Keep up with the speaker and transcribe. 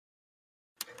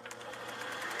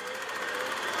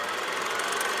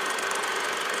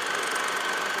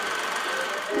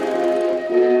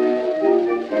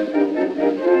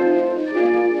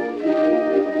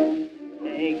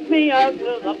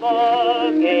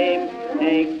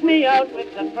Take me out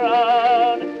with the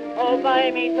crowd. Oh,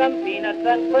 buy me some peanuts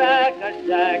and cracker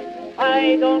jack.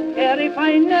 I don't care if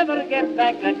I never get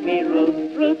back. Let me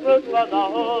root for the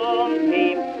home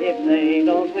team. If they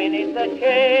don't win, it's a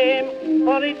shame.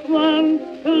 For it's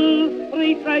 1, 2,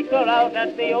 3 strikes are out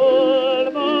at the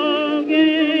old ball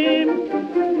game.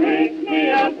 Take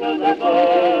me out to the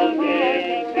ball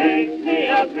game. Take me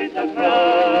out with the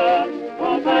crowd.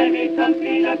 Oh, buy me some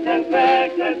peanuts and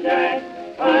cracker jack.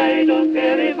 I don't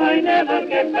care if I never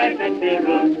get back. Let me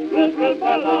root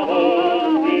for the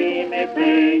home team. If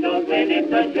they don't win,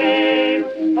 it's a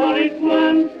shame. For it's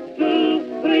 1,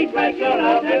 2, 3 strikes you're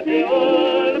out at the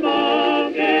old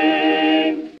ball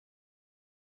game.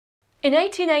 In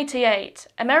 1888,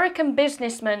 American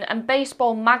businessman and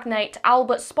baseball magnate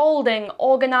Albert Spalding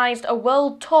organised a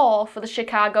world tour for the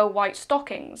Chicago White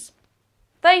Stockings.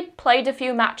 They played a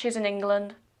few matches in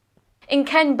England. In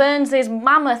Ken Burns'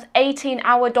 mammoth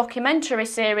 18-hour documentary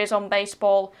series on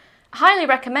baseball, highly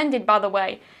recommended by the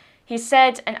way, he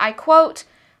said, and I quote,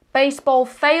 "Baseball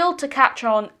failed to catch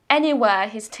on anywhere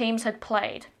his teams had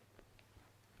played."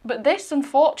 But this,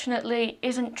 unfortunately,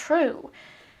 isn't true,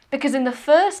 because in the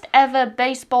first ever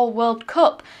Baseball World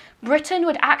Cup, Britain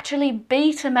would actually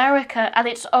beat America at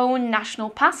its own national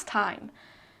pastime.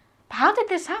 But how did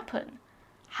this happen?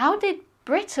 How did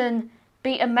Britain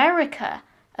beat America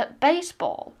at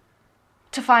baseball?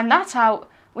 To find that out,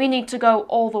 we need to go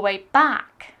all the way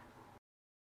back.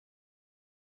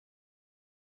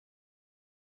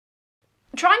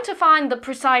 Trying to find the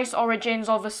precise origins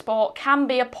of a sport can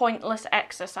be a pointless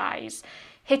exercise.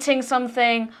 Hitting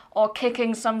something or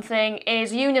kicking something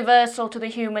is universal to the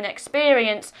human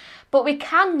experience, but we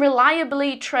can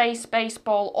reliably trace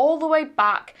baseball all the way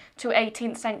back to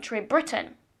 18th century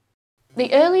Britain.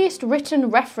 The earliest written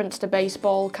reference to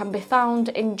baseball can be found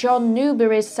in John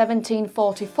Newbery's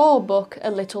 1744 book, A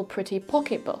Little Pretty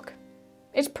Pocket Book.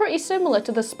 It's pretty similar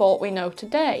to the sport we know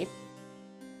today.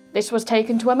 This was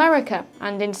taken to America,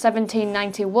 and in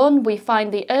 1791 we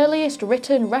find the earliest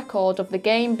written record of the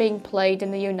game being played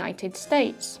in the United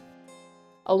States.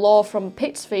 A law from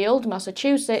Pittsfield,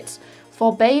 Massachusetts,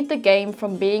 forbade the game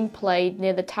from being played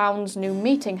near the town's new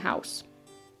meeting house.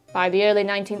 By the early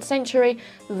 19th century,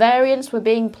 variants were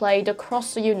being played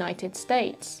across the United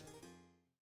States.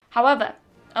 However,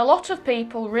 a lot of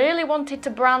people really wanted to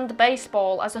brand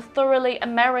baseball as a thoroughly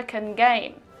American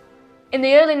game. In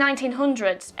the early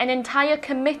 1900s, an entire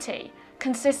committee,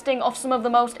 consisting of some of the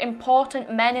most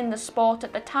important men in the sport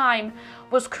at the time,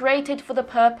 was created for the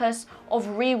purpose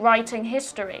of rewriting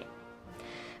history.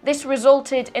 This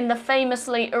resulted in the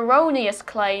famously erroneous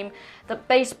claim that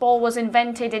baseball was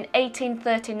invented in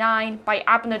 1839 by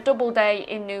Abner Doubleday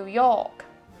in New York.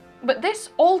 But this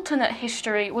alternate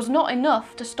history was not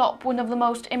enough to stop one of the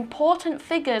most important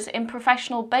figures in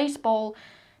professional baseball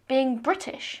being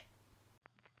British.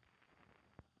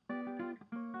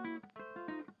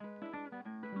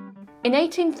 In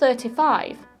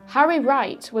 1835, Harry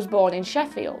Wright was born in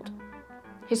Sheffield.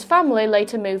 His family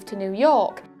later moved to New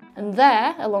York, and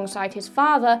there, alongside his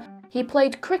father, he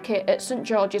played cricket at St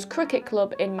George's Cricket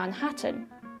Club in Manhattan.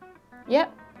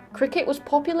 Yep, cricket was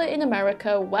popular in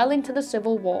America well into the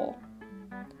Civil War.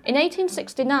 In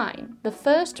 1869, the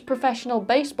first professional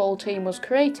baseball team was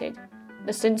created,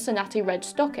 the Cincinnati Red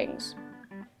Stockings.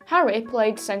 Harry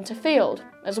played centre field,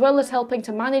 as well as helping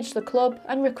to manage the club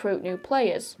and recruit new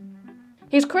players.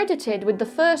 He's credited with the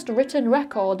first written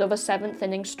record of a 7th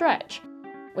inning stretch,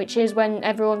 which is when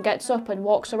everyone gets up and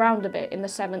walks around a bit in the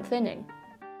 7th inning.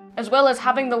 As well as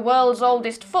having the world's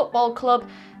oldest football club,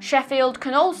 Sheffield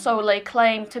can also lay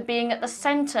claim to being at the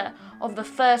centre of the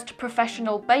first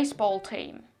professional baseball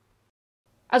team.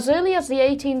 As early as the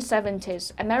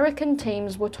 1870s, American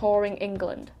teams were touring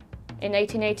England. In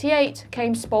 1888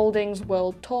 came Spalding's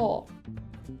World Tour.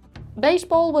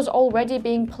 Baseball was already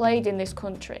being played in this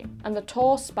country, and the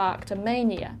tour sparked a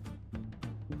mania.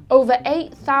 Over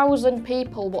 8,000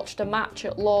 people watched a match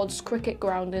at Lord's Cricket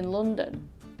Ground in London.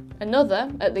 Another,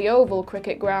 at the Oval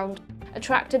Cricket Ground,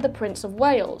 attracted the Prince of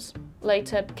Wales,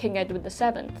 later King Edward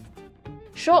VII.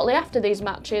 Shortly after these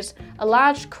matches, a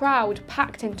large crowd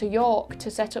packed into York to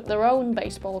set up their own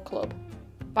baseball club.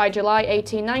 By July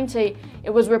 1890, it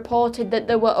was reported that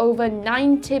there were over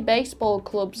 90 baseball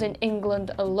clubs in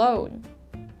England alone.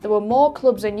 There were more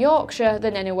clubs in Yorkshire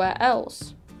than anywhere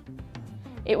else.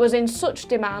 It was in such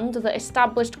demand that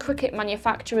established cricket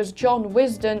manufacturers John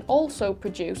Wisden also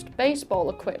produced baseball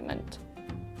equipment.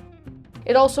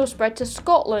 It also spread to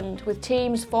Scotland, with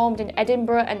teams formed in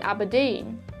Edinburgh and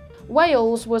Aberdeen.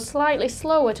 Wales was slightly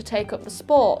slower to take up the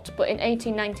sport, but in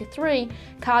 1893,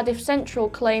 Cardiff Central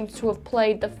claimed to have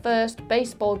played the first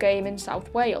baseball game in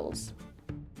South Wales.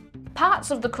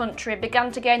 parts of the country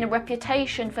began to gain a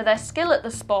reputation for their skill at the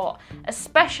sport,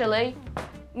 especially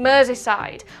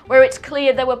Merseyside, where it's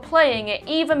clear they were playing it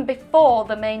even before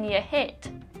the mania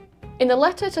hit. In a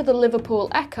letter to the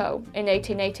Liverpool Echo in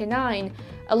 1889,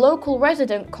 a local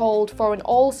resident called for an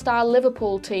all-star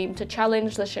Liverpool team to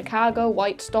challenge the Chicago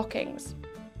White Stockings.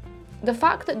 The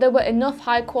fact that there were enough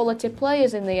high-quality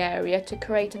players in the area to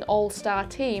create an all-star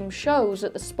team shows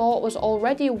that the sport was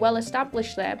already well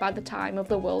established there by the time of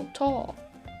the World Tour.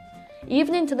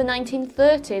 Even into the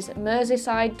 1930s,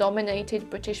 Merseyside dominated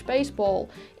British baseball,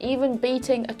 even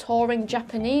beating a touring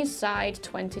Japanese side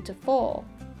 20-4.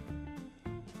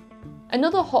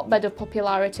 Another hotbed of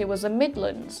popularity was the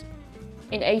Midlands.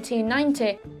 In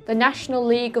 1890, the National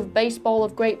League of Baseball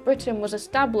of Great Britain was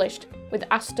established, with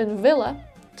Aston Villa,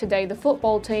 today the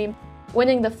football team,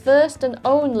 winning the first and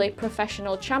only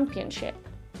professional championship.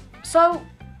 So,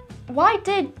 why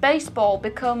did baseball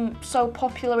become so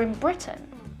popular in Britain?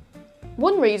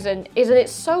 One reason is that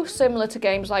it's so similar to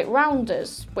games like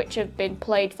rounders, which have been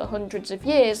played for hundreds of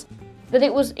years, that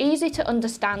it was easy to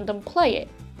understand and play it.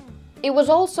 It was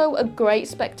also a great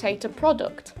spectator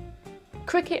product.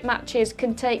 Cricket matches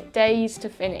can take days to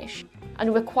finish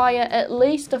and require at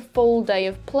least a full day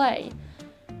of play.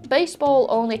 Baseball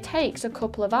only takes a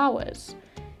couple of hours.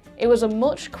 It was a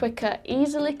much quicker,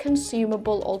 easily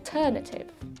consumable alternative.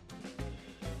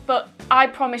 But I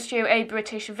promised you a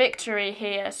British victory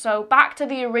here, so back to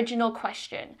the original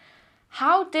question.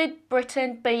 How did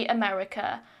Britain beat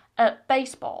America at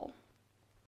baseball?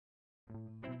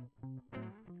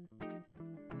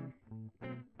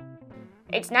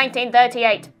 It's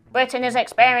 1938. Britain is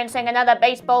experiencing another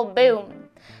baseball boom.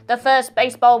 The first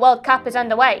Baseball World Cup is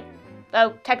underway,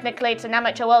 though technically it's an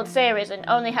amateur World Series and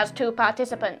only has 2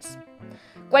 participants.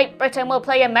 Great Britain will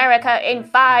play America in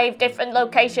 5 different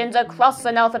locations across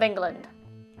the north of England.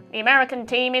 The American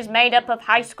team is made up of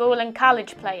high school and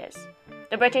college players.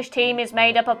 The British team is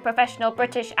made up of professional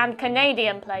British and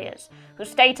Canadian players,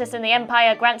 whose status in the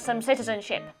Empire grants them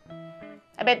citizenship.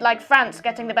 A bit like France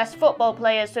getting the best football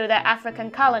players through their African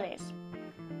colonies.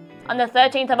 On the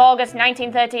 13th of August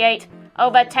 1938,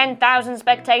 over 10,000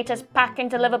 spectators pack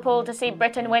into Liverpool to see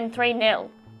Britain win 3-0.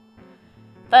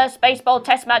 First baseball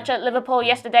test match at Liverpool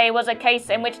yesterday was a case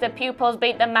in which the pupils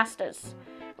beat the masters.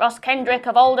 Ross Kendrick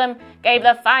of Oldham gave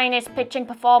the finest pitching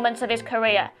performance of his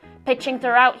career. Pitching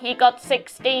throughout, he got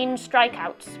 16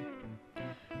 strikeouts.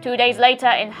 2 days later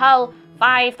in Hull,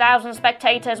 5,000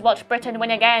 spectators watched Britain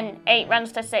win again,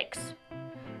 8-6.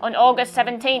 On August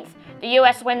 17th, the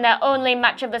US win their only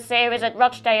match of the series at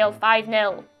Rochdale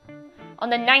 5-0. On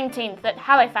the 19th at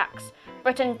Halifax,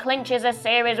 Britain clinches a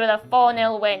series with a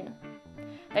 4-0 win.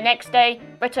 The next day,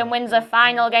 Britain wins the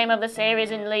final game of the series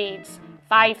in Leeds,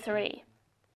 5-3.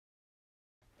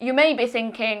 You may be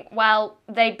thinking, well,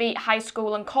 they beat high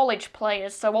school and college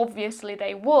players, so obviously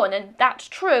they won, and that's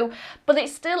true, but it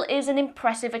still is an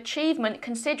impressive achievement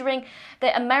considering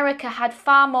that America had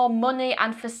far more money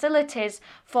and facilities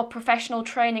for professional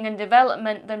training and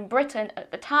development than Britain at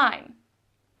the time.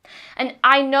 And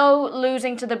I know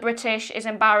losing to the British is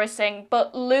embarrassing,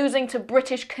 but losing to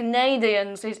British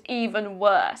Canadians is even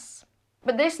worse.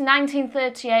 But this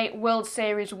 1938 World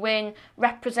Series win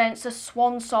represents a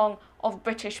swan song of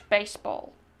British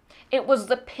baseball. It was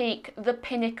the peak, the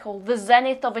pinnacle, the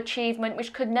zenith of achievement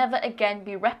which could never again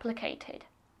be replicated.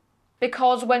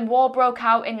 Because when war broke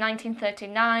out in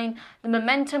 1939, the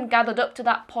momentum gathered up to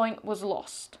that point was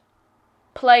lost.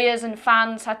 Players and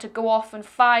fans had to go off and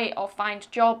fight or find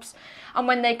jobs, and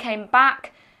when they came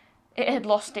back, it had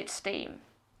lost its steam.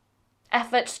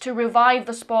 Efforts to revive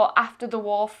the sport after the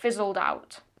war fizzled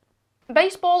out.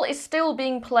 Baseball is still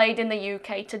being played in the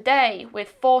UK today,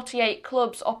 with 48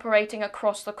 clubs operating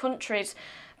across the countries,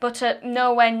 but at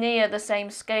nowhere near the same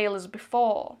scale as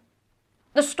before.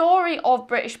 The story of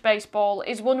British baseball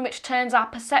is one which turns our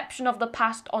perception of the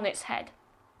past on its head.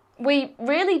 We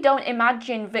really don't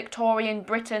imagine Victorian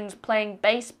Britons playing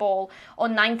baseball or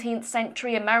 19th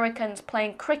century Americans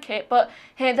playing cricket, but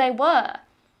here they were.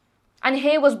 And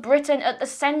here was Britain at the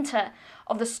centre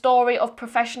of the story of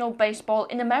professional baseball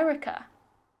in America.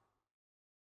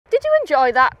 Did you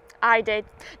enjoy that? I did.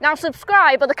 Now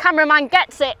subscribe or the cameraman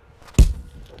gets it.